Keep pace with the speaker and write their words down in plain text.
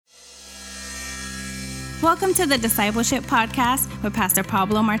Welcome to the Discipleship Podcast with Pastor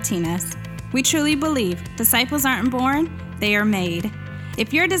Pablo Martinez. We truly believe disciples aren't born, they are made.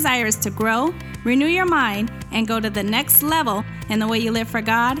 If your desire is to grow, renew your mind, and go to the next level in the way you live for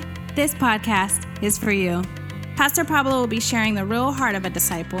God, this podcast is for you. Pastor Pablo will be sharing the real heart of a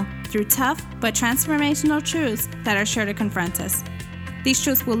disciple through tough but transformational truths that are sure to confront us. These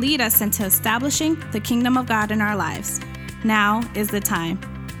truths will lead us into establishing the kingdom of God in our lives. Now is the time.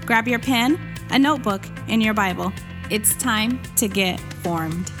 Grab your pen, a notebook, and your Bible. It's time to get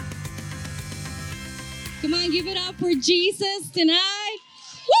formed. Come on, give it up for Jesus tonight.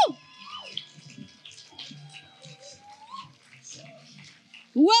 Woo!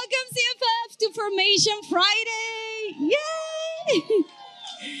 Welcome, CFF, to Formation Friday. Yay!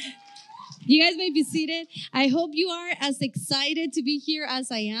 You guys may be seated. I hope you are as excited to be here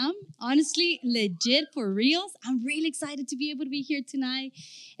as I am. Honestly, legit, for reals. I'm really excited to be able to be here tonight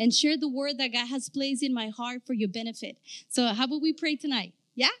and share the word that God has placed in my heart for your benefit. So how about we pray tonight?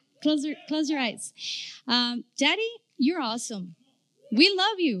 Yeah? Close your eyes. Daddy, you're awesome. We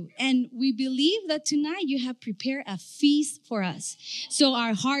love you, and we believe that tonight you have prepared a feast for us. So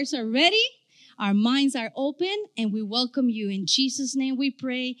our hearts are ready. Our minds are open, and we welcome you. In Jesus' name we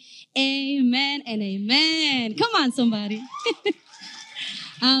pray. Amen and amen. Come on, somebody.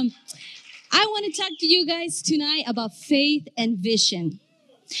 I want to talk to you guys tonight about faith and vision.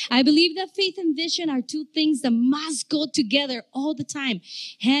 I believe that faith and vision are two things that must go together all the time,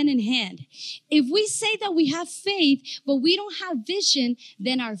 hand in hand. If we say that we have faith, but we don't have vision,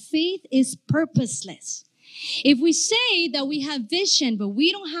 then our faith is purposeless. If we say that we have vision, but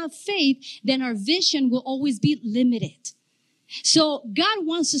we don't have faith, then our vision will always be limited. So God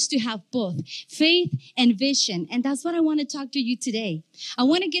wants us to have both faith and vision. And that's what I want to talk to you today. I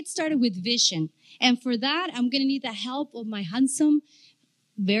want to get started with vision. And for that, I'm going to need the help of my handsome,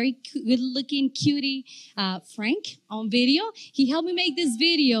 very good-looking cutie, Frank, on video. He helped me make this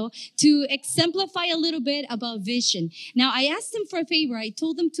video to exemplify a little bit about vision. Now, I asked him for a favor. I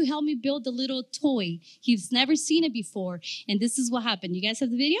told him to help me build a little toy. He's never seen it before, and this is what happened. You guys have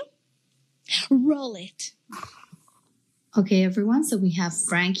the video? Roll it. Okay, everyone. So we have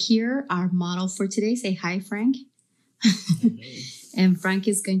Frank here, our model for today. Say hi, Frank. And Frank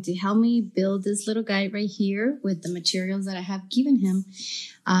is going to help me build this little guy right here with the materials that I have given him,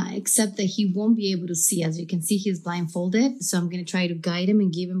 except that he won't be able to see. As you can see, he's blindfolded. So I'm going to try to guide him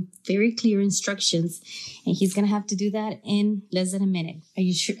and give him very clear instructions. And he's going to have to do that in less than a minute. Are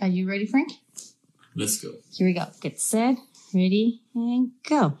you sure? Are you ready, Frank? Let's go. Here we go. Get set, ready, and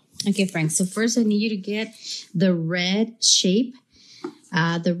go. Okay, Frank. So first I need you to get the red shape.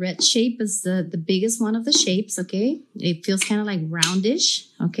 The red shape is the biggest one of the shapes, okay? It feels kind of like roundish,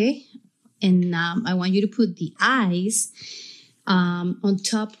 okay? And I want you to put the eyes on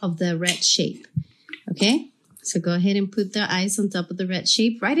top of the red shape, okay? So go ahead and put the eyes on top of the red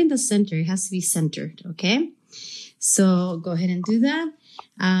shape, right in the center. It has to be centered, okay? So go ahead and do that.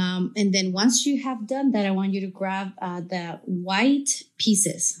 And then once you have done that, I want you to grab the white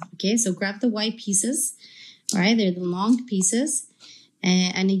pieces, okay? So grab the white pieces, all right? They're the long pieces.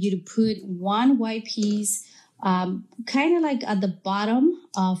 And I need you to put one white piece kind of like at the bottom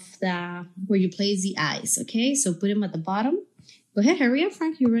of where you place the eyes, okay? So put them at the bottom. Go ahead, hurry up,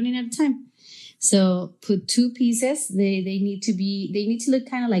 Frank. You're running out of time. So put two pieces. They need to look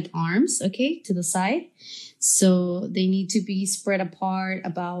kind of like arms, okay, to the side. So they need to be spread apart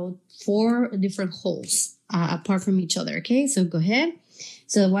about 4 different holes apart from each other, okay? So go ahead.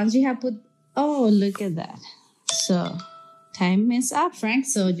 So once you have oh, look at that. So time is up, Frank.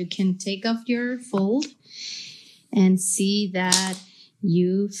 So you can take off your fold and see that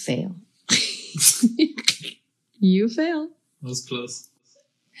you fail. You fail. That was close.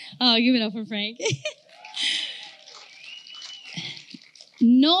 Oh, give it up for Frank.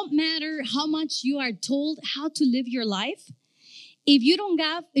 No matter how much you are told how to live your life, if you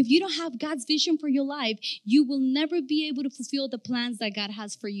don't have God's vision for your life, you will never be able to fulfill the plans that God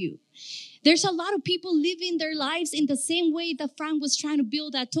has for you. There's a lot of people living their lives in the same way that Frank was trying to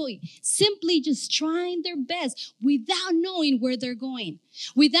build that toy, simply just trying their best without knowing where they're going,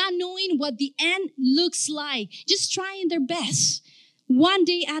 without knowing what the end looks like, just trying their best. One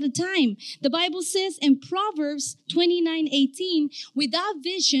day at a time. The Bible says in Proverbs 29:18, without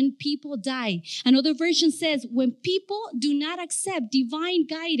vision, people die. Another version says, when people do not accept divine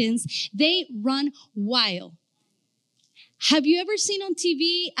guidance, they run wild. Have you ever seen on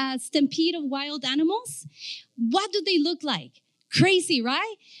TV a stampede of wild animals? What do they look like? Crazy,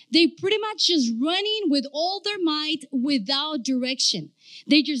 right? They pretty much just running with all their might without direction.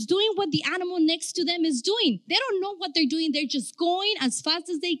 They're just doing what the animal next to them is doing. They don't know what they're doing. They're just going as fast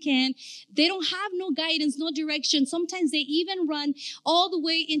as they can. They don't have no guidance, no direction. Sometimes they even run all the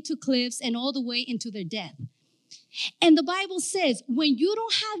way into cliffs and all the way into their death. And the Bible says, when you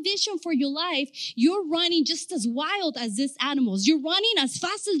don't have vision for your life, you're running just as wild as these animals. You're running as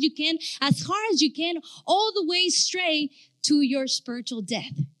fast as you can, as hard as you can, all the way straight to your spiritual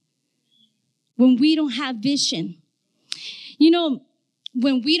death. When we don't have vision.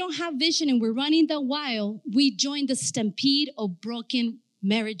 When we don't have vision and we're running that wild, we join the stampede of broken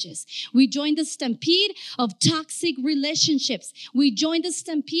marriages. We join the stampede of toxic relationships. We join the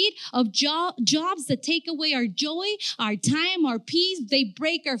stampede of jobs that take away our joy, our time, our peace. They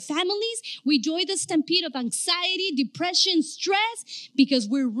break our families. We join the stampede of anxiety, depression, stress, because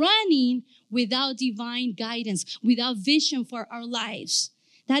we're running without divine guidance, without vision for our lives.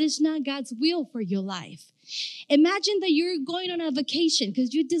 That is not God's will for your life. Imagine that you're going on a vacation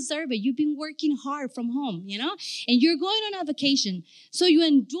because you deserve it. You've been working hard from home, and you're going on a vacation. So you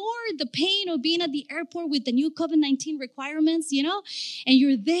endure the pain of being at the airport with the new COVID-19 requirements, and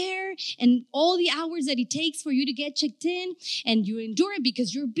you're there and all the hours that it takes for you to get checked in, and you endure it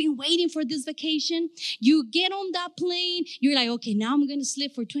because you've been waiting for this vacation. You get on that plane. You're like, okay, now I'm going to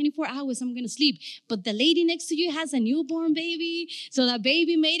sleep for 24 hours. I'm going to sleep. But the lady next to you has a newborn baby. So that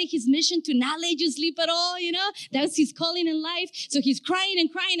baby made it his mission to not let you sleep at all. That's his calling in life. So he's crying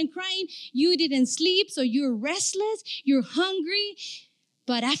and crying and crying. You didn't sleep, so you're restless, you're hungry.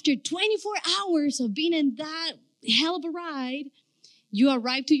 But after 24 hours of being in that hell of a ride, you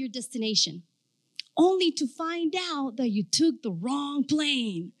arrive to your destination, only to find out that you took the wrong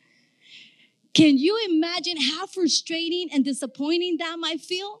plane. Can you imagine how frustrating and disappointing that might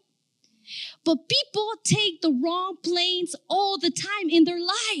feel? But people take the wrong planes all the time in their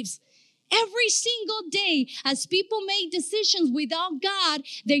lives. Every single day, as people make decisions without God,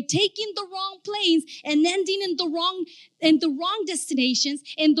 they're taking the wrong planes and ending in the wrong destinations,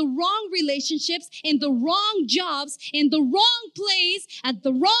 in the wrong relationships, in the wrong jobs, in the wrong place at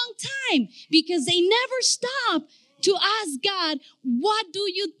the wrong time, because they never stop to ask God, what do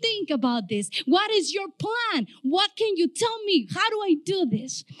you think about this? What is your plan? What can you tell me? How do I do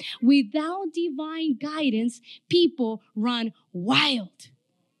this? Without divine guidance, people run wild.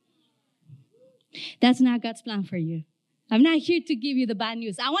 That's not God's plan for you. I'm not here to give you the bad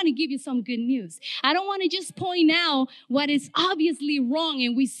news. I want to give you some good news. I don't want to just point out what is obviously wrong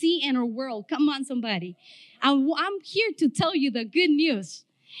and we see in our world. Come on, somebody. I'm here to tell you the good news.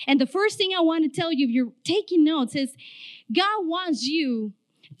 And the first thing I want to tell you, if you're taking notes, is God wants you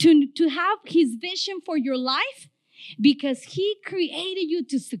to have his vision for your life because he created you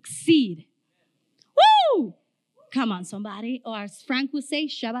to succeed. Woo! Come on, somebody. Or as Frank would say,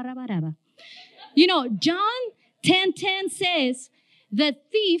 shabarabaraba. John 10:10 says, the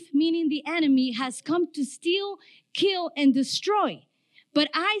thief, meaning the enemy, has come to steal, kill, and destroy. But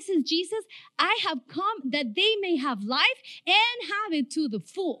says Jesus, I have come that they may have life and have it to the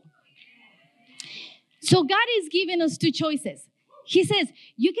full. So God is giving us two choices. He says,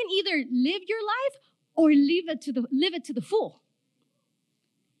 you can either live your life or live it to the full.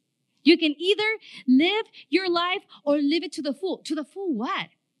 You can either live your life or live it to the full. To the full what?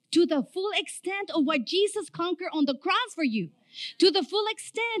 To the full extent of what Jesus conquered on the cross for you. To the full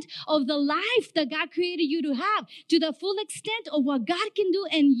extent of the life that God created you to have. To the full extent of what God can do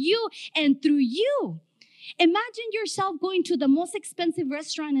in you and through you. Imagine yourself going to the most expensive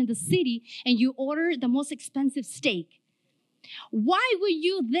restaurant in the city and you order the most expensive steak. Why would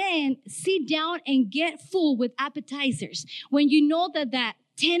you then sit down and get full with appetizers when you know that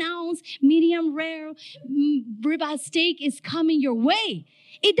 10-ounce medium rare ribeye steak is coming your way?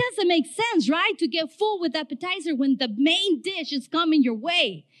 It doesn't make sense, right? To get full with appetizer when the main dish is coming your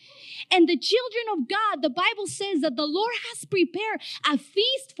way. And the children of God, the Bible says that the Lord has prepared a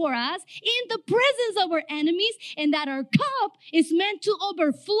feast for us in the presence of our enemies, and that our cup is meant to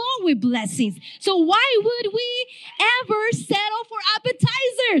overflow with blessings. So why would we ever settle for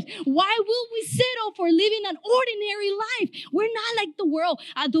appetizers? Why will we settle for living an ordinary life? We're not like the world.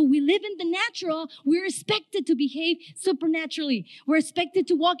 Although we live in the natural, we're expected to behave supernaturally. We're expected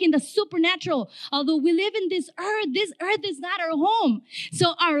to walk in the supernatural. Although we live in this earth is not our home.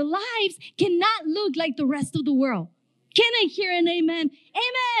 So our lives cannot look like the rest of the world. Can I hear an amen?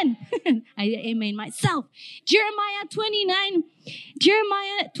 Amen. I amen myself. Jeremiah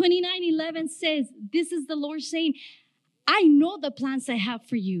 29:11 says, this is the Lord saying, I know the plans I have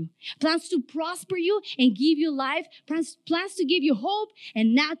for you. Plans to prosper you and give you life. Plans to give you hope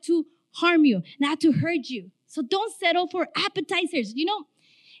and not to harm you, not to hurt you. So don't settle for appetizers. You know,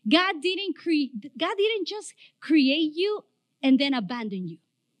 God didn't just create you and then abandon you.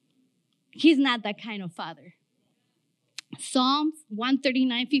 He's not that kind of father. Psalms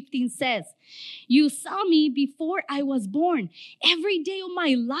 139:15 says, you saw me before I was born. Every day of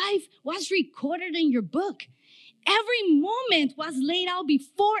my life was recorded in your book. Every moment was laid out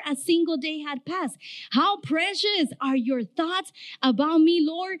before a single day had passed. How precious are your thoughts about me,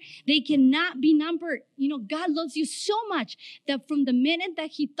 Lord? They cannot be numbered. You know, God loves you so much that from the minute that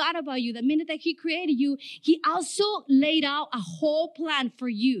he thought about you, the minute that he created you, he also laid out a whole plan for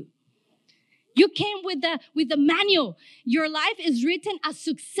you. You came with the manual. Your life is written as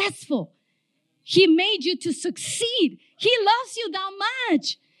successful. He made you to succeed. He loves you that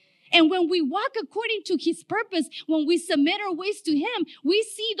much. And when we walk according to his purpose, when we submit our ways to him, we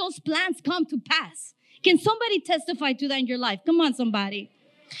see those plans come to pass. Can somebody testify to that in your life? Come on, somebody.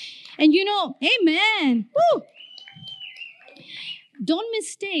 And you know, amen. Woo! Don't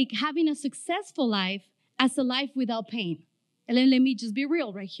mistake having a successful life as a life without pain. And let me just be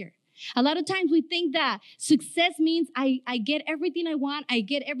real right here. A lot of times we think that success means I get everything I want. I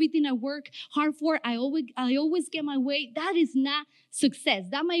get everything I work hard for. I always get my way. That is not success.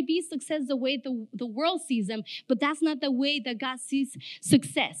 That might be success the way the world sees them, but that's not the way that God sees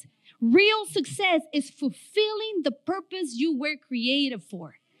success. Real success is fulfilling the purpose you were created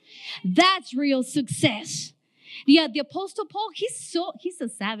for. That's real success. Yeah, the Apostle Paul, he's a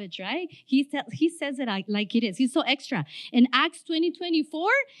savage, right? He says it like it is. He's so extra. In Acts 20:24,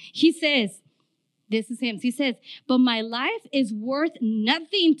 he says, this is him. He says, but my life is worth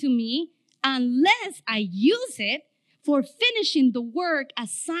nothing to me unless I use it for finishing the work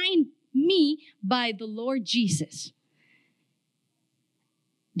assigned me by the Lord Jesus.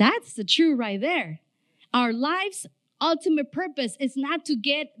 That's the truth right there. Our lives' ultimate purpose is not to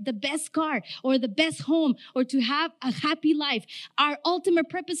get the best car or the best home or to have a happy life. Our ultimate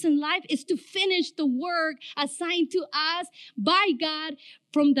purpose in life is to finish the work assigned to us by God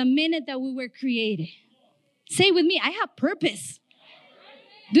from the minute that we were created. Say with me, I have purpose.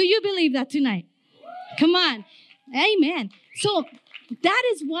 Do you believe that tonight? Come on. Amen. So that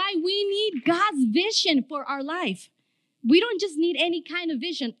is why we need God's vision for our life. We don't just need any kind of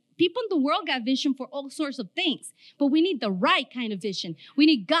vision. People in the world got vision for all sorts of things, but we need the right kind of vision. We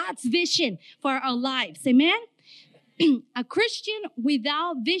need God's vision for our lives. Amen? A Christian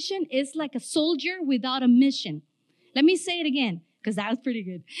without vision is like a soldier without a mission. Let me say it again, because that was pretty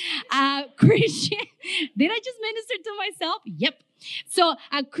good. Christian, did I just minister to myself? Yep. So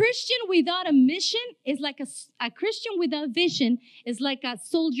a Christian without a mission is like a Christian without vision is like a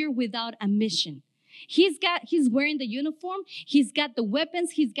soldier without a mission. He's wearing the uniform, he's got the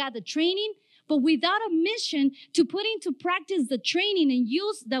weapons, he's got the training, but without a mission to put into practice the training and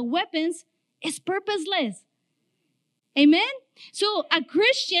use the weapons, it's purposeless. Amen? So a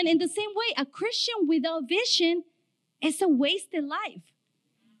Christian, in the same way, a Christian without vision is a wasted life.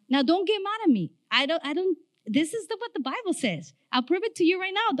 Now, don't get mad at me. This is what the Bible says. I'll prove it to you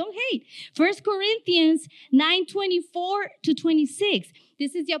right now. Don't hate. 1 Corinthians 9:24-26.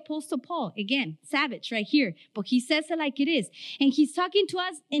 This is the Apostle Paul. Again, savage right here. But he says it like it is. And he's talking to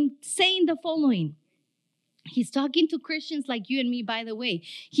us and saying the following. He's talking to Christians like you and me, by the way.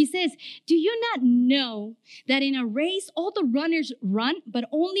 He says, do you not know that in a race, all the runners run, but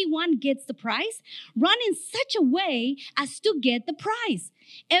only one gets the prize? Run in such a way as to get the prize.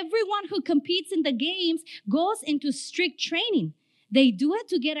 Everyone who competes in the games goes into strict training. They do it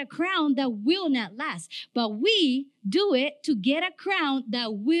to get a crown that will not last, but we do it to get a crown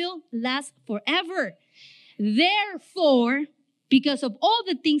that will last forever. Therefore, because of all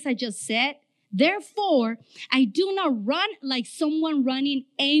the things I just said, therefore, I do not run like someone running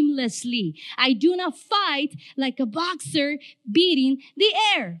aimlessly. I do not fight like a boxer beating the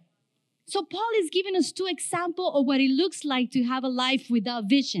air. So Paul is giving us two examples of what it looks like to have a life without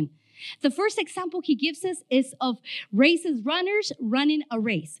vision. The first example he gives us is of runners running a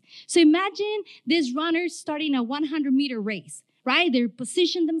race. So imagine these runners starting a 100-meter race, right? They're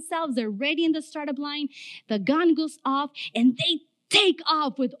positioned themselves. They're ready in the startup line. The gun goes off and they take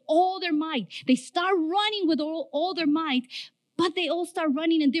off with all their might. They start running with all their might, but they all start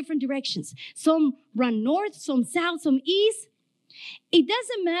running in different directions. Some run north, some south, some east. It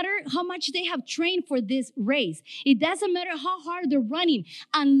doesn't matter how much they have trained for this race. It doesn't matter how hard they're running.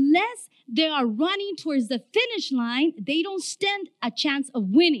 Unless they are running towards the finish line, they don't stand a chance of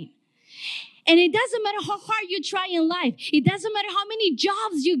winning. And it doesn't matter how hard you try in life. It doesn't matter how many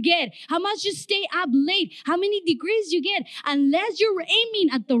jobs you get, how much you stay up late, how many degrees you get. Unless you're aiming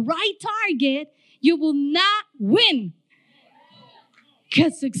at the right target, you will not win.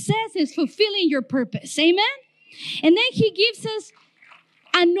 Because success is fulfilling your purpose. Amen? And then he gives us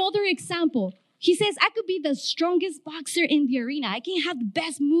another example. He says, I could be the strongest boxer in the arena. I can have the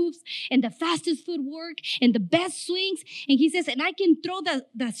best moves and the fastest footwork and the best swings. And he says, and I can throw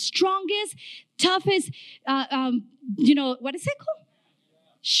the strongest, toughest, what is it called?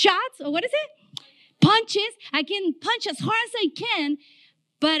 Shots, or what is it? Punches. I can punch as hard as I can,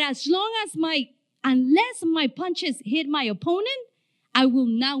 but unless my punches hit my opponent, I will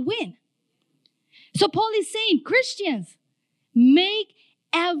not win. So Paul is saying, Christians, make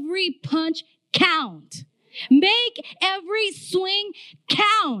every punch count. Make every swing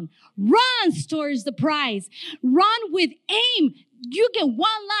count. Run towards the prize. Run with aim. You get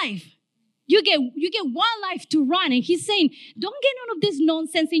one life. You get one life to run. And he's saying, don't get none of this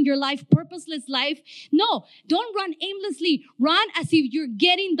nonsense in your life, purposeless life. No, don't run aimlessly. Run as if you're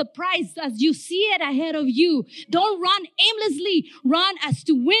getting the prize, as you see it ahead of you. Don't run aimlessly. Run as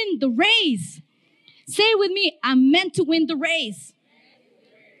to win the race. Say it with me, I'm meant to win the race.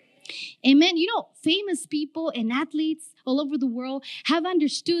 Amen. You know, famous people and athletes all over the world have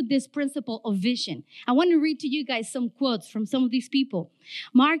understood this principle of vision. I want to read to you guys some quotes from some of these people.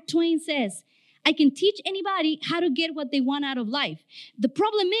 Mark Twain says, I can teach anybody how to get what they want out of life. The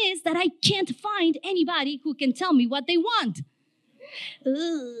problem is that I can't find anybody who can tell me what they want.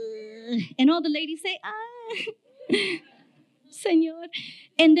 And all the ladies say, Señor.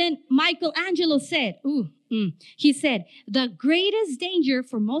 And then Michelangelo said, he said, the greatest danger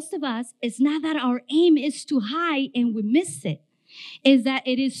for most of us is not that our aim is too high and we miss it. Is that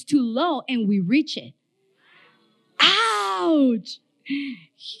it is too low and we reach it. Ouch!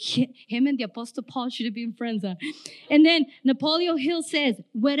 Him and the Apostle Paul should have been friends. Huh? And then Napoleon Hill says,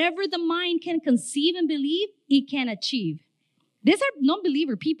 whatever the mind can conceive and believe, it can achieve. These are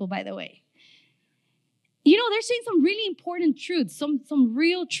non-believer people, by the way. You know, they're saying some really important truths, some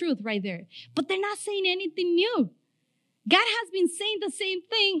real truth right there. But they're not saying anything new. God has been saying the same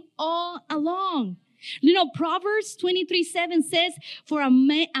thing all along. You know, Proverbs 23:7 says, for a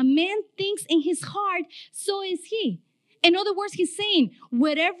man thinks in his heart, so is he. In other words, he's saying,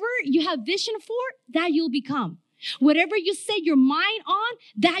 whatever you have vision for, that you'll become. Whatever you set your mind on,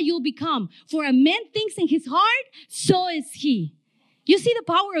 that you'll become. For a man thinks in his heart, so is he. You see the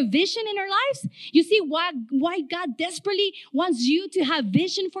power of vision in our lives? You see why God desperately wants you to have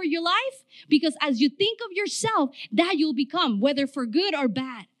vision for your life? Because as you think of yourself, that you'll become, whether for good or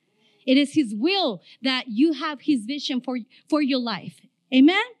bad. It is his will that you have his vision for your life.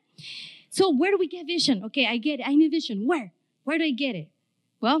 Amen? So where do we get vision? Okay, I get it. I need vision. Where? Where do I get it?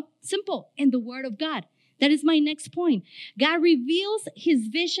 Well, simple. In the Word of God. That is my next point. God reveals his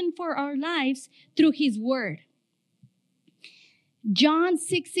vision for our lives through his Word. John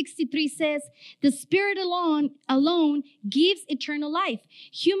 6:63 says, the Spirit alone gives eternal life.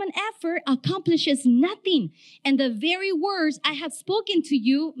 Human effort accomplishes nothing. And the very words I have spoken to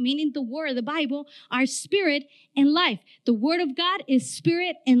you, meaning the word, the Bible, are spirit and life. The Word of God is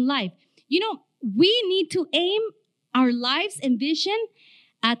spirit and life. You know, we need to aim our lives and vision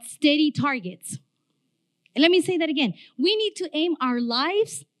at steady targets. And let me say that again. We need to aim our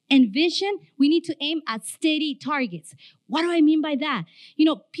lives and vision, we need to aim at steady targets. What do I mean by that? You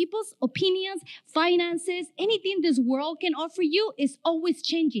know, people's opinions, finances, anything this world can offer you is always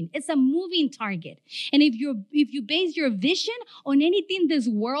changing. It's a moving target. And if you base your vision on anything this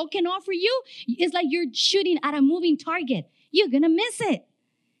world can offer you, it's like you're shooting at a moving target. You're going to miss it.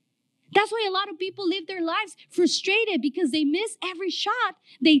 That's why a lot of people live their lives frustrated because they miss every shot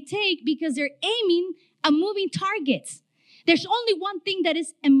they take because they're aiming at moving targets. There's only one thing that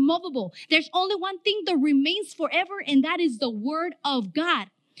is immovable. There's only one thing that remains forever, and that is the Word of God.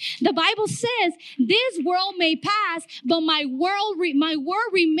 The Bible says, this world may pass, but my word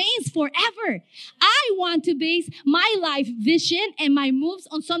remains forever. I want to base my life vision and my moves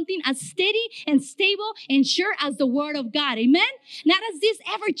on something as steady and stable and sure as the Word of God. Amen? Not as this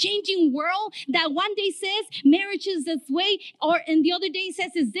ever-changing world that one day says marriage is this way, and the other day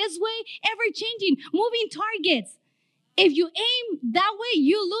says it's this way. Ever-changing, moving targets. If you aim that way,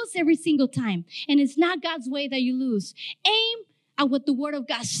 you lose every single time. And it's not God's way that you lose. Aim at what the Word of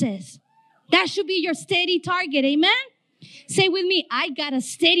God says. That should be your steady target. Amen? Say with me, I got a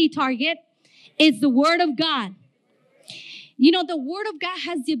steady target. It's the Word of God. You know, the Word of God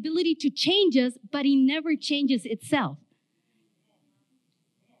has the ability to change us, but it never changes itself.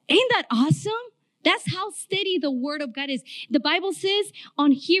 Ain't that awesome? That's how steady the Word of God is. The Bible says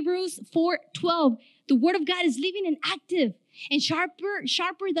on Hebrews 4:12, the Word of God is living and active. and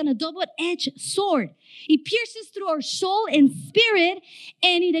sharper than a double-edged sword. It pierces through our soul and spirit,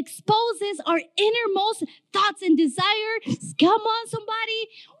 and it exposes our innermost thoughts and desires. Come on, somebody.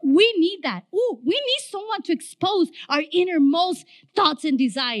 We need that. We need someone to expose our innermost thoughts and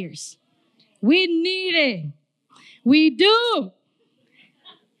desires. We need it. We do.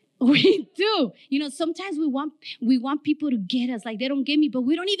 We do. You know, sometimes we want people to get us like they don't get me, but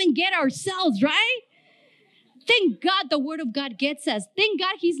we don't even get ourselves, right? Thank God the word of God gets us. Thank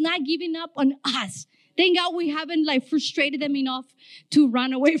God he's not giving up on us. Thank God we haven't frustrated them enough to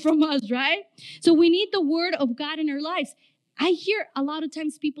run away from us, right? So we need the word of God in our lives. I hear a lot of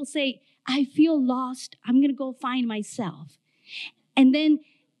times people say, I feel lost. I'm going to go find myself. And then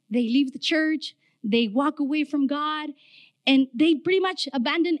they leave the church. They walk away from God. And they pretty much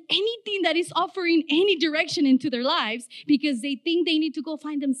abandon anything that is offering any direction into their lives because they think they need to go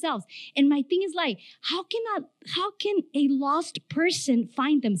find themselves. And my thing is how can a lost person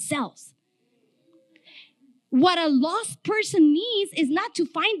find themselves? What a lost person needs is not to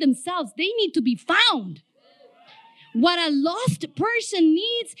find themselves. They need to be found. What a lost person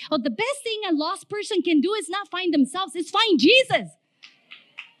needs, or the best thing a lost person can do is not find themselves, is find Jesus.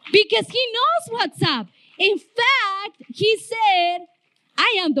 Because he knows what's up. In fact, he said,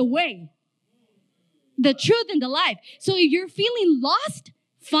 I am the way, the truth, and the life. So if you're feeling lost,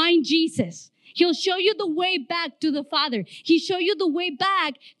 find Jesus. He'll show you the way back to the Father. He'll show you the way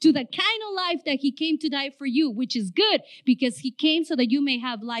back to the kind of life that he came to die for you, which is good because he came so that you may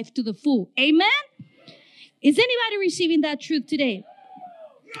have life to the full. Amen? Is anybody receiving that truth today?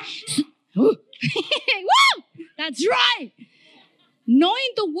 Woo! That's right. Knowing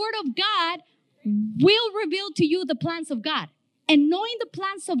the word of God will reveal to you the plans of God. And knowing the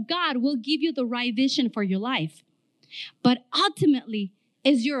plans of God will give you the right vision for your life. But ultimately,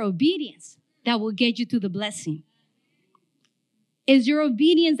 it's your obedience that will get you to the blessing. It's your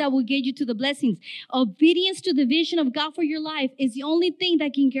obedience that will get you to the blessings. Obedience to the vision of God for your life is the only thing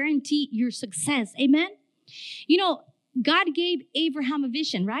that can guarantee your success. Amen? You know, God gave Abraham a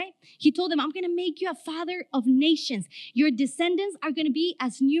vision, right? He told him, I'm going to make you a father of nations. Your descendants are going to be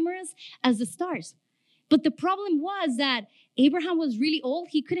as numerous as the stars. But the problem was that Abraham was really old.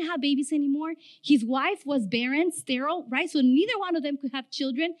 He couldn't have babies anymore. His wife was barren, sterile, right? So neither one of them could have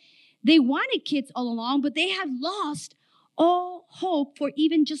children. They wanted kids all along, but they have lost all hope for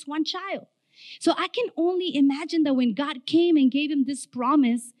even just one child. So I can only imagine that when God came and gave him this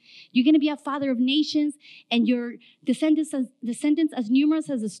promise, you're going to be a father of nations and your descendants as numerous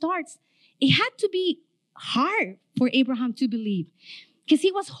as the stars, it had to be hard for Abraham to believe because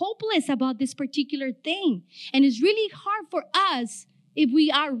he was hopeless about this particular thing. And it's really hard for us, if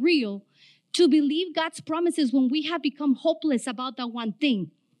we are real, to believe God's promises when we have become hopeless about that one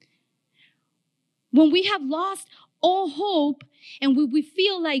thing. When we have lost all hope and we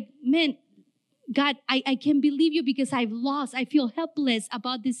feel like, man, God, I can't believe you because I've lost. I feel helpless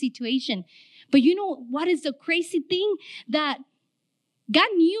about this situation. But you know what is the crazy thing? That God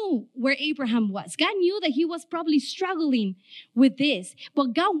knew where Abraham was. God knew that he was probably struggling with this.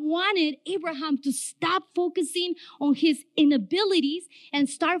 But God wanted Abraham to stop focusing on his inabilities and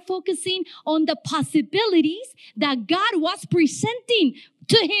start focusing on the possibilities that God was presenting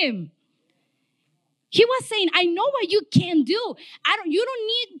to him. He was saying, I know what you can do. You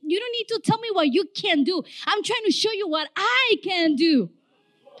don't need to tell me what you can do. I'm trying to show you what I can do.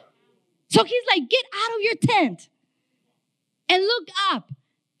 So he's like, get out of your tent and look up.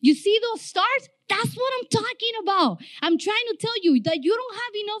 You see those stars? That's what I'm talking about. I'm trying to tell you that you don't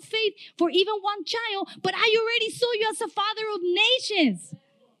have enough faith for even one child, but I already saw you as a father of nations.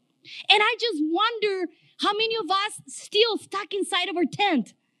 And I just wonder how many of us still stuck inside of our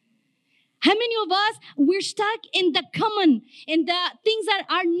tent. How many of us, we're stuck in the common, in the things that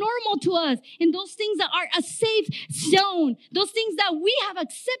are normal to us, in those things that are a safe zone, those things that we have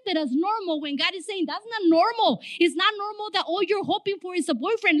accepted as normal when God is saying, that's not normal. It's not normal that all you're hoping for is a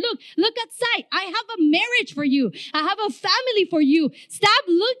boyfriend. Look outside. I have a marriage for you. I have a family for you. Stop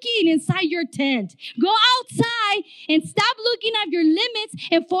looking inside your tent. Go outside and stop looking at your limits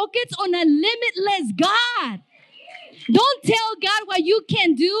and focus on a limitless God. Don't tell God what you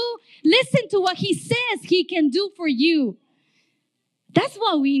can do. Listen to what he says he can do for you. That's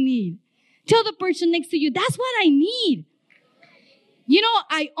what we need. Tell the person next to you, that's what I need. You know,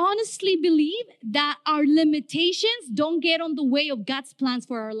 I honestly believe that our limitations don't get on the way of God's plans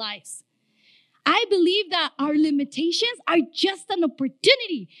for our lives. I believe that our limitations are just an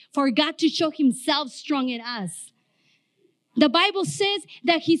opportunity for God to show himself strong in us. The Bible says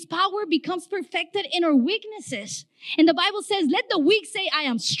that his power becomes perfected in our weaknesses. And the Bible says, let the weak say, I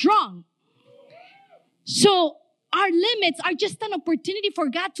am strong. So Our limits are just an opportunity for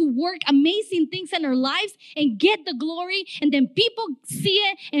God to work amazing things in our lives and get the glory. And then people see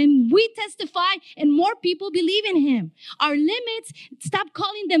it and we testify and more people believe in him. Our limits, stop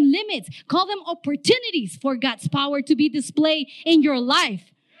calling them limits. Call them opportunities for God's power to be displayed in your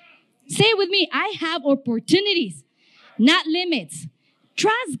life. Say it with me. I have opportunities, not limits.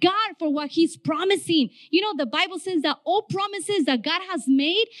 Trust God for what he's promising. You know, the Bible says that all promises that God has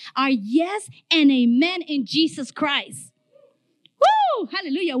made are yes and amen in Jesus Christ. Woo!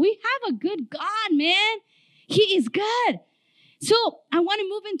 Hallelujah. We have a good God, man. He is good. So I want to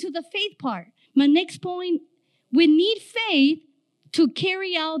move into the faith part. My next point, we need faith to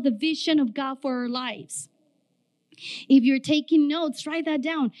carry out the vision of God for our lives. If you're taking notes, write that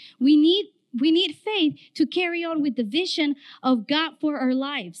down. We need faith to carry on with the vision of God for our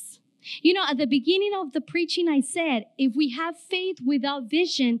lives. You know, at the beginning of the preaching, I said, if we have faith without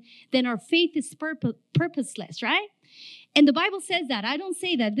vision, then our faith is purposeless, right? And the Bible says that. I don't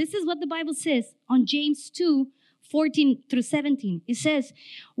say that. This is what the Bible says on James 2:14-17. It says,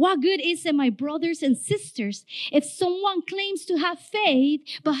 what good is it, my brothers and sisters, if someone claims to have faith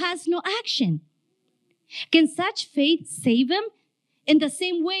but has no action? Can such faith save him? In the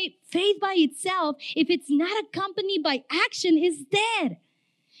same way, faith by itself, if it's not accompanied by action, is dead.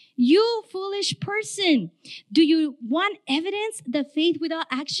 You foolish person, do you want evidence that faith without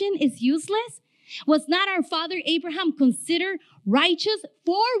action is useless? Was not our father Abraham considered righteous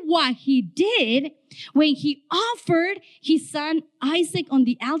for what he did when he offered his son Isaac on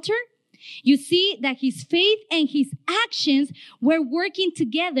the altar? You see that his faith and his actions were working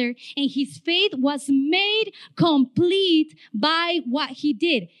together, and his faith was made complete by what he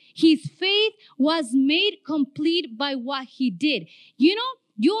did. His faith was made complete by what he did. You know,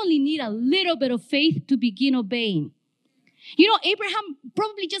 you only need a little bit of faith to begin obeying. You know, Abraham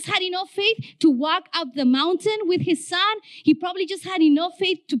probably just had enough faith to walk up the mountain with his son. He probably just had enough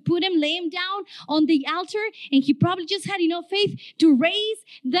faith to lay him down on the altar. And he probably just had enough faith to raise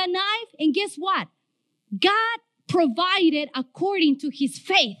the knife. And guess what? God provided according to his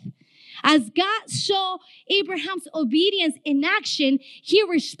faith. As God saw Abraham's obedience in action, he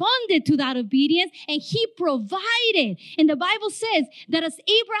responded to that obedience and he provided. And the Bible says that as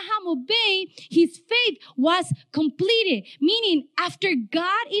Abraham obeyed, his faith was completed. Meaning, after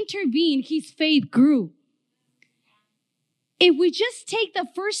God intervened, his faith grew. If we just take the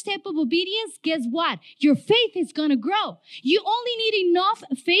first step of obedience, guess what? Your faith is going to grow. You only need enough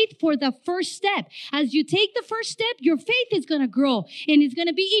faith for the first step. As you take the first step, your faith is going to grow and it's going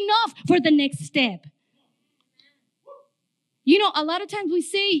to be enough for the next step. You know, a lot of times we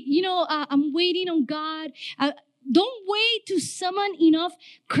say, I'm waiting on God. Don't wait to summon enough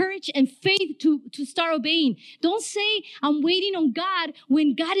courage and faith to start obeying. Don't say, I'm waiting on God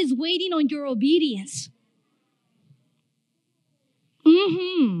when God is waiting on your obedience.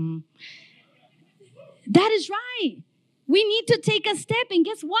 That is right. We need to take a step, and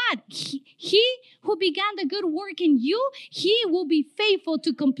guess what? He who began the good work in you, he will be faithful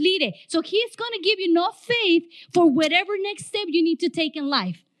to complete it. So he's going to give you enough faith for whatever next step you need to take in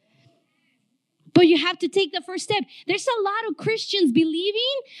life. But you have to take the first step. There's a lot of Christians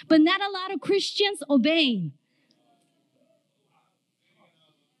believing, but not a lot of Christians obeying.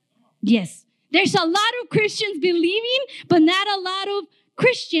 Yes. There's a lot of Christians believing, but not a lot of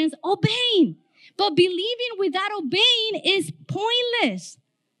Christians obeying. But believing without obeying is pointless.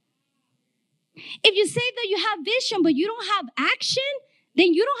 If you say that you have vision, but you don't have action,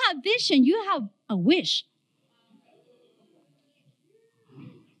 then you don't have vision, you have a wish.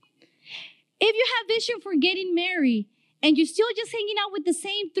 If you have vision for getting married, and you're still just hanging out with the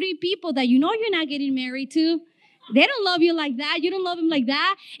same 3 people that you know you're not getting married to, they don't love you like that. You don't love them like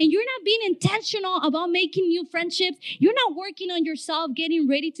that. And you're not being intentional about making new friendships. You're not working on yourself, getting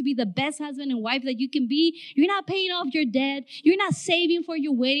ready to be the best husband and wife that you can be. You're not paying off your debt. You're not saving for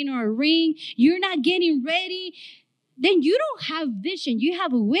your wedding or a ring. You're not getting ready. Then you don't have vision. You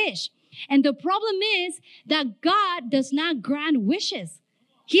have a wish. And the problem is that God does not grant wishes.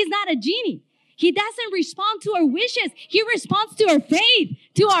 He's not a genie. He doesn't respond to our wishes. He responds to our faith,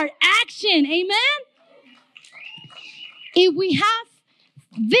 to our action. Amen? If we have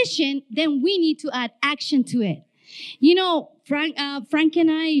vision, then we need to add action to it. You know, Frank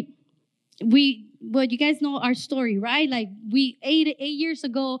and I, you guys know our story, right? Like eight years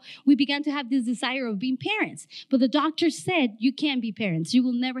ago, we began to have this desire of being parents. But the doctor said, you can't be parents. You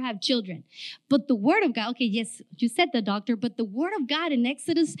will never have children. But the word of God, okay, yes, you said the doctor, but the word of God in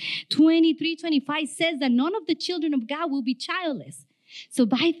Exodus 23:25 says that none of the children of God will be childless. So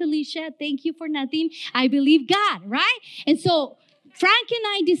bye, Felicia. Thank you for nothing. I believe God, right? And so Frank and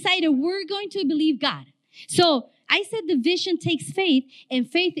I decided we're going to believe God. So I said the vision takes faith and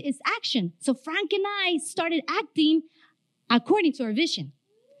faith is action. So Frank and I started acting according to our vision.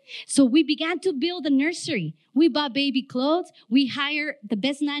 So we began to build a nursery. We bought baby clothes. We hired the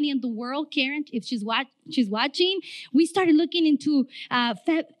best nanny in the world, Karen, if she's watching. We started looking into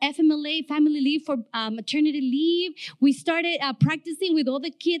FMLA, family leave for maternity leave. We started practicing with other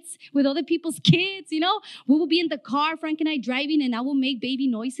kids, with other people's kids, you know. We will be in the car, Frank and I driving, and I will make baby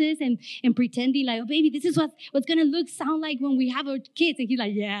noises and pretending like, oh, baby, this is what's going to sound like when we have our kids. And he's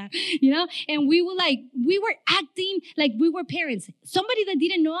like, yeah, you know. And we were acting like we were parents. Somebody that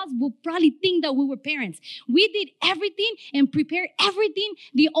didn't know us will probably think that we were parents. We did everything and prepared everything.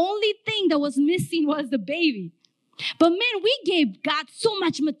 The only thing that was missing was the baby. But man, we gave God so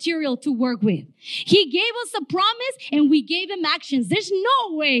much material to work with. He gave us a promise and we gave him actions. There's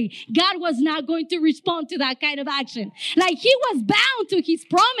no way God was not going to respond to that kind of action. Like he was bound to his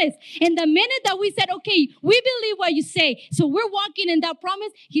promise. And the minute that we said, okay, we believe what you say, so we're walking in that promise,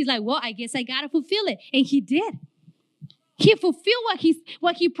 he's like, well, I guess I got to fulfill it. And he did. He fulfilled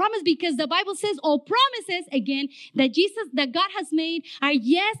what he promised, because the Bible says all promises, again, that God has made are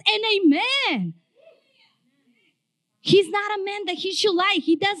yes and amen. He's not a man that he should lie.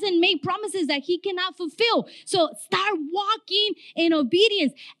 He doesn't make promises that he cannot fulfill. So start walking in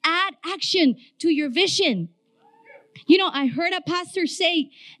obedience. Add action to your vision. You know, I heard a pastor say,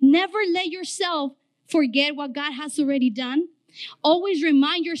 never let yourself forget what God has already done. Always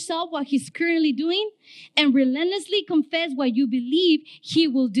remind yourself what he's currently doing and relentlessly confess what you believe he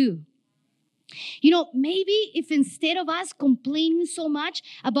will do. You know, maybe if instead of us complaining so much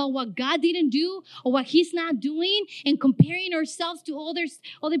about what God didn't do or what he's not doing and comparing ourselves to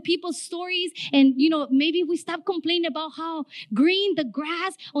other people's stories, and, you know, maybe we stop complaining about how green the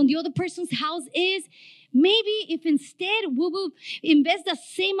grass on the other person's house is. Maybe if instead we will invest the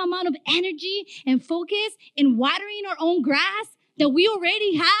same amount of energy and focus in watering our own grass that we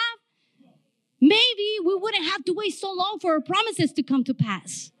already have, maybe we wouldn't have to wait so long for our promises to come to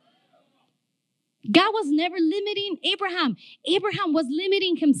pass. God was never limiting Abraham. Abraham was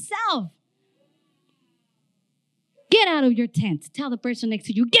limiting himself. Get out of your tent. Tell the person next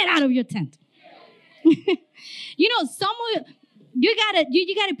to you, get out of your tent. You know, you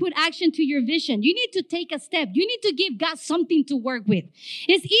gotta put action to your vision. You need to take a step. You need to give God something to work with.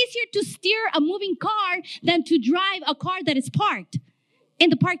 It's easier to steer a moving car than to drive a car that is parked in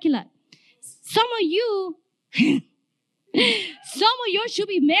the parking lot. Some of you should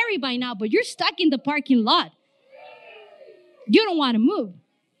be married by now, but you're stuck in the parking lot. You don't want to move.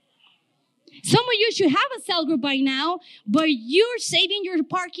 Some of you should have a cell group by now, but you're saving your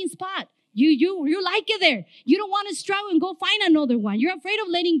parking spot. You like it there. You don't want to struggle and go find another one. You're afraid of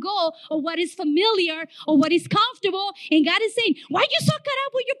letting go of what is familiar or what is comfortable. And God is saying, why are you so caught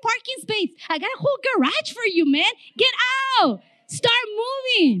up with your parking space? I got a whole garage for you, man. Get out. Start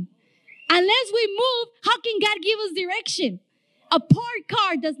moving. Unless we move, how can God give us direction? A parked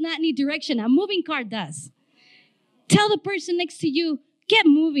car does not need direction. A moving car does. Tell the person next to you, get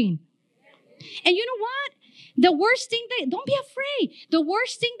moving. And you know what? The worst thing don't be afraid. The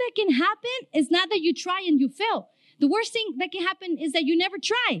worst thing that can happen is not that you try and you fail. The worst thing that can happen is that you never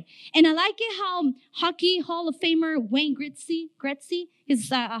try. And I like it how Hockey Hall of Famer Wayne Gretzky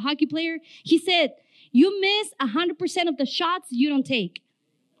is a hockey player. He said, you miss 100% of the shots you don't take.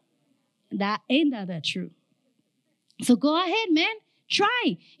 Ain't that true? So go ahead, man. Try.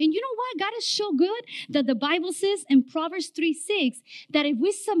 And you know what? God is so good that the Bible says in Proverbs 3:6 that if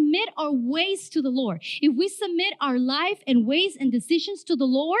we submit our ways to the Lord, if we submit our life and ways and decisions to the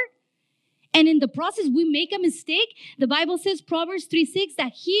Lord, and in the process we make a mistake, the Bible says, Proverbs 3:6,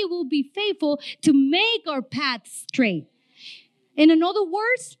 that he will be faithful to make our path straight. In other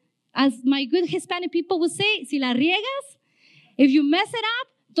words, as my good Hispanic people would say, si la riegas, if you mess it up,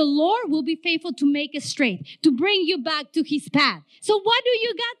 the Lord will be faithful to make it straight, to bring you back to his path. So what do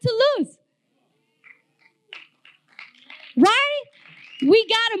you got to lose? Right? We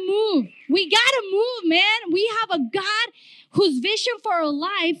got to move. We got to move, man. We have a God whose vision for our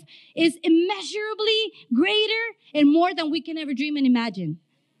life is immeasurably greater and more than we can ever dream and imagine.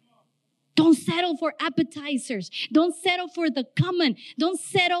 Don't settle for appetizers. Don't settle for the common. Don't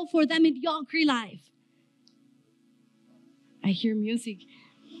settle for the mediocre life. I hear music.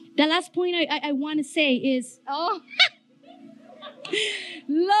 The last point I want to say is,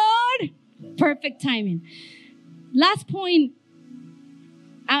 Lord, perfect timing. Last point,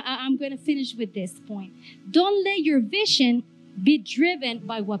 I'm going to finish with this point. Don't let your vision be driven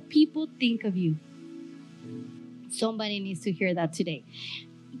by what people think of you. Somebody needs to hear that today.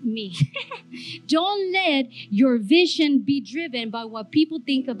 Me. Don't let your vision be driven by what people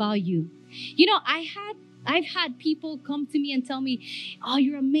think about you. You know, I had I've had people come to me and tell me, oh,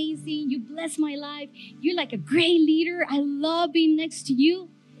 you're amazing. You bless my life. You're like a great leader. I love being next to you.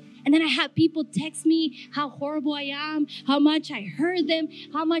 And then I had people text me how horrible I am, how much I hurt them,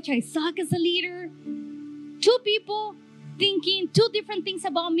 how much I suck as a leader. Two people thinking two different things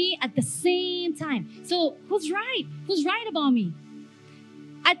about me at the same time. So who's right? Who's right about me?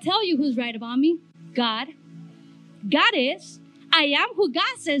 I tell you who's right about me. God. God is. I am who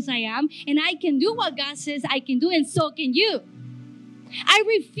God says I am, and I can do what God says I can do, and so can you. I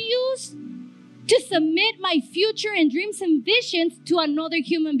refuse to submit my future and dreams and visions to another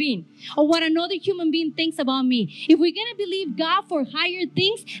human being or what another human being thinks about me. If we're going to believe God for higher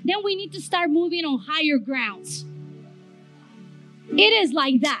things, then we need to start moving on higher grounds. It is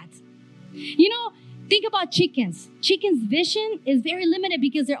like that. You know, think about chickens. Chickens' vision is very limited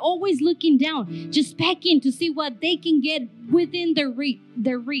because they're always looking down, just pecking to see what they can get within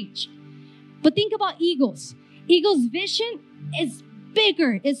their reach. But think about eagles. Eagles' vision is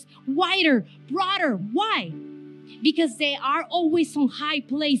bigger, it's wider, broader. Why? Because they are always on high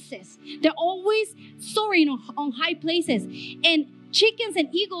places. They're always soaring on high places. And chickens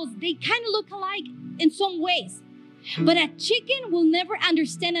and eagles, they kind of look alike in some ways. But a chicken will never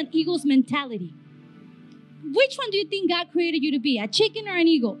understand an eagle's mentality. Which one do you think God created you to be, a chicken or an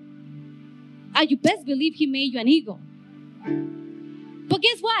eagle? You best believe He made you an eagle. But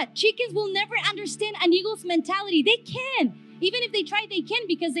guess what? Chickens will never understand an eagle's mentality. They can. Even if they try, they can,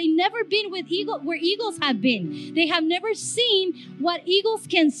 because they've never been with where eagles have been. They have never seen what eagles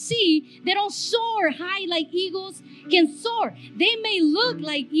can see. They don't soar high like eagles can soar. They may look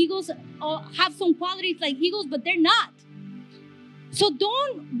like eagles or have some qualities like eagles, but they're not. So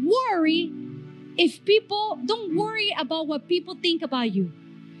don't worry about what people think about you.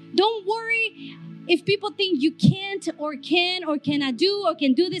 Don't worry if people think you can't or can or cannot do or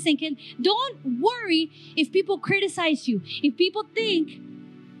can do this and can. Don't worry if people criticize you. If people think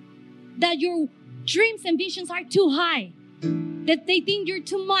that your dreams and visions are too high, that they think you're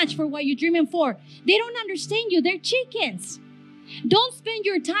too much for what you're dreaming for. They don't understand you. They're chickens. Don't spend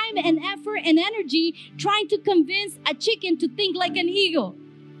your time and effort and energy trying to convince a chicken to think like an eagle.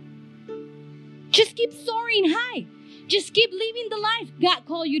 Just keep soaring high. Just keep living the life God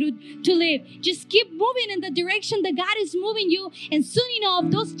called you to live. Just keep moving in the direction that God is moving you. And soon enough,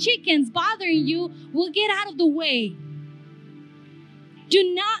 those chickens bothering you will get out of the way.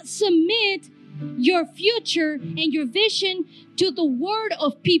 Do not submit your future and your vision to the word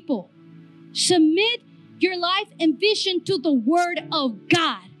of people. Submit your life and vision to the word of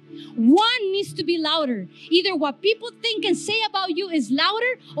God. One needs to be louder. Either what people think and say about you is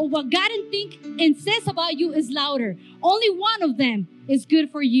louder, or what God think and says about you is louder. Only one of them is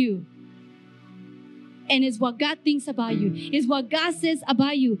good for you. And it's what God thinks about you. It's what God says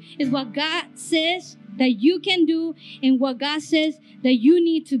about you. It's what God says that you can do and what God says that you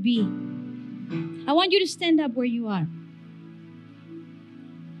need to be. I want you to stand up where you are.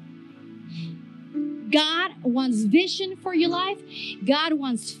 God wants vision for your life. God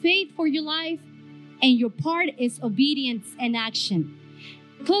wants faith for your life. And your part is obedience and action.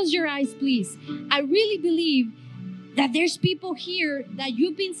 Close your eyes, please. I really believe that there's people here that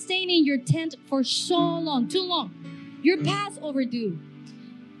you've been staying in your tent for so long, too long. You're past overdue.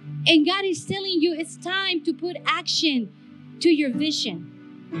 And God is telling you it's time to put action to your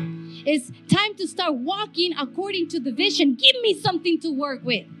vision. It's time to start walking according to the vision. Give me something to work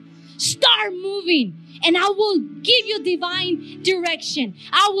with. Start moving, and I will give you divine direction.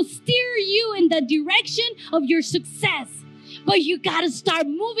 I will steer you in the direction of your success. But you got to start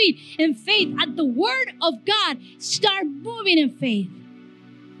moving in faith. At the word of God, start moving in faith.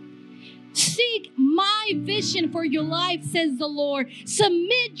 Seek my vision for your life, says the Lord.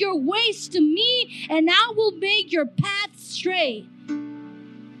 Submit your ways to me, and I will make your path straight.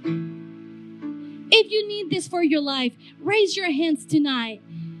 If you need this for your life, raise your hands tonight.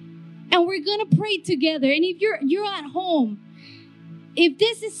 And we're going to pray together. And if you're at home, if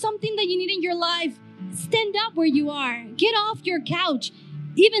this is something that you need in your life, stand up where you are. Get off your couch.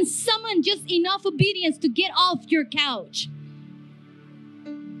 Even summon just enough obedience to get off your couch.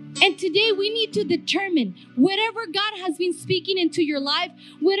 And today we need to determine whatever God has been speaking into your life,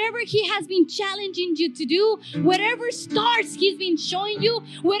 whatever He has been challenging you to do, whatever stars He's been showing you,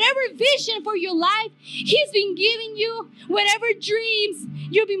 whatever vision for your life He's been giving you, whatever dreams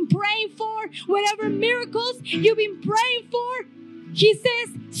you've been praying for, whatever miracles you've been praying for. He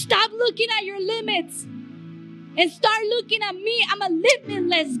says, stop looking at your limits and start looking at me. I'm a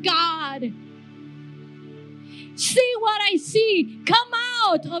limitless God. See what I see. Come out.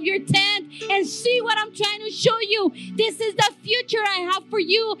 out of your tent and see what I'm trying to show you. This is the future I have for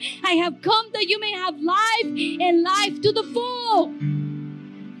you. I have come that you may have life and life to the full.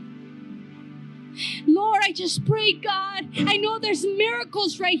 Lord, I just pray, God. I know there's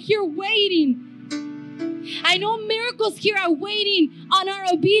miracles right here waiting. I know miracles here are waiting on our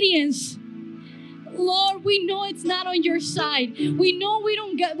obedience. Lord, we know it's not on your side. We know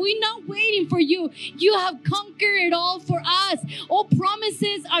we're not waiting for you. You have conquered it all for us. All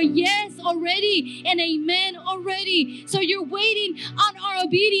promises are yes already and amen already. So you're waiting on our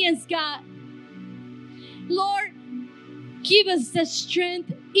obedience, God. Lord, give us the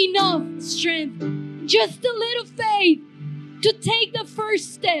strength, enough strength, just a little faith to take the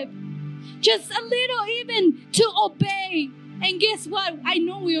first step. Just a little even to obey. And guess what? I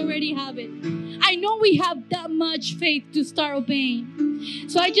know we already have it. I know we have that much faith to start obeying.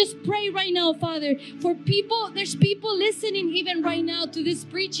 So I just pray right now, Father, for people. There's people listening even right now to this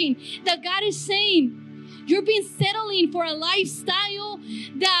preaching that God is saying, you've been settling for a lifestyle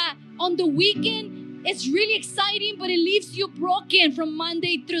that on the weekend it's really exciting, but it leaves you broken from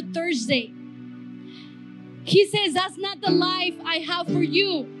Monday through Thursday. He says, that's not the life I have for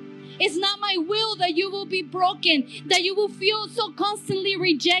you. It's not my will that you will be broken, that you will feel so constantly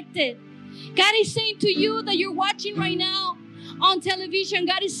rejected. God is saying to you that you're watching right now on television,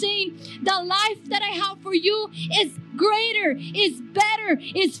 God is saying, the life that I have for you is greater, is better,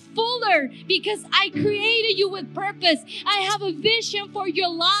 is fuller, because I created you with purpose. I have a vision for your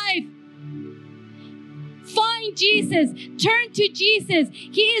life. Find Jesus. Turn to Jesus.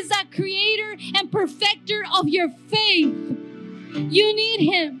 He is the creator and perfecter of your faith. You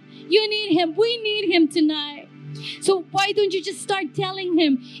need Him. You need Him. We need Him tonight. So why don't you just start telling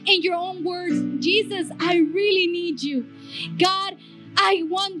Him in your own words, Jesus, I really need you. God, I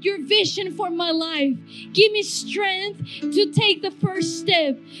want your vision for my life. Give me strength to take the first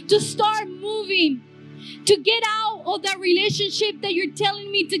step, to start moving, to get out of that relationship that you're telling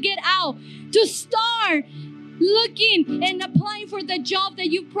me to get out, to start looking and applying for the job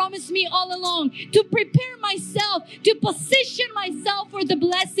that you promised me all along, to prepare myself, to position myself for the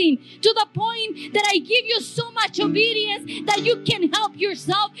blessing, to the point that I give you so much obedience that you can help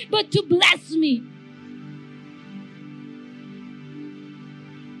yourself but to bless me.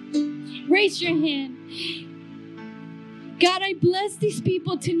 Raise your hand. God, I bless these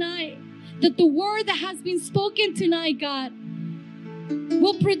people tonight, that the word that has been spoken tonight, God,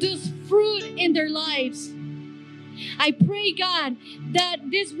 will produce fruit in their lives. I pray, God,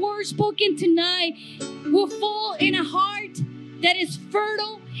 that this word spoken tonight will fall in a heart that is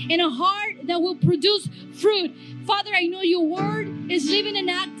fertile, in a heart that will produce fruit. Father, I know your word is living and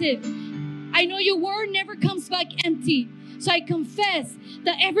active. I know your word never comes back empty. So I confess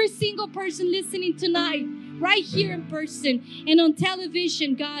that every single person listening tonight, right here in person and on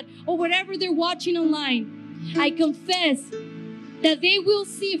television, God, or whatever they're watching online, I confess that they will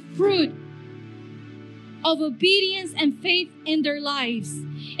see fruit of obedience and faith in their lives.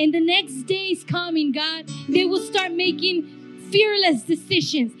 In the next days coming, God, they will start making fearless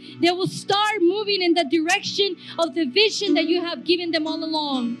decisions. They will start moving in the direction of the vision that you have given them all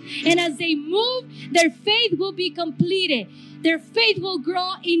along. And as they move, their faith will be completed. Their faith will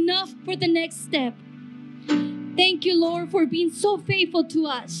grow enough for the next step. Thank you, Lord, for being so faithful to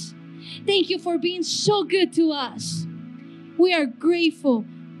us. Thank you for being so good to us. We are grateful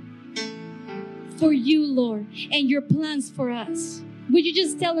for you, Lord, and your plans for us. Would you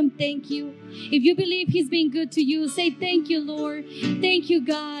just tell Him thank you? If you believe He's been good to you, say thank you, Lord. Thank you,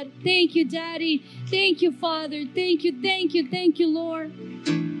 God. Thank you, Daddy. Thank you, Father. Thank you, thank you, thank you, Lord.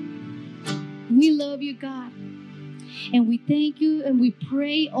 We love you, God. And we thank you and we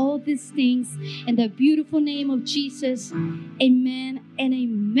pray all these things in the beautiful name of Jesus. Amen and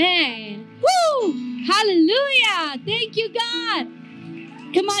amen. Woo! Hallelujah. Thank you, God.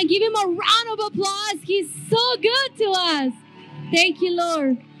 Come on, give Him a round of applause. He's so good to us. Thank you,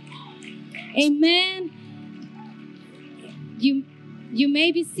 Lord. Amen. You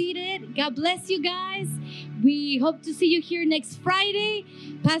may be seated. God bless you guys. We hope to see you here next Friday.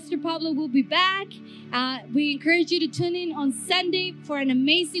 Pastor Pablo will be back. We encourage you to tune in on Sunday for an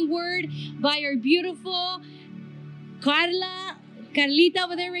amazing word by our beautiful Carlita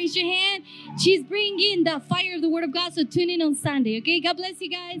over there, raise your hand. She's bringing the fire of the Word of God, so tune in on Sunday, okay? God bless you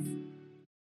guys.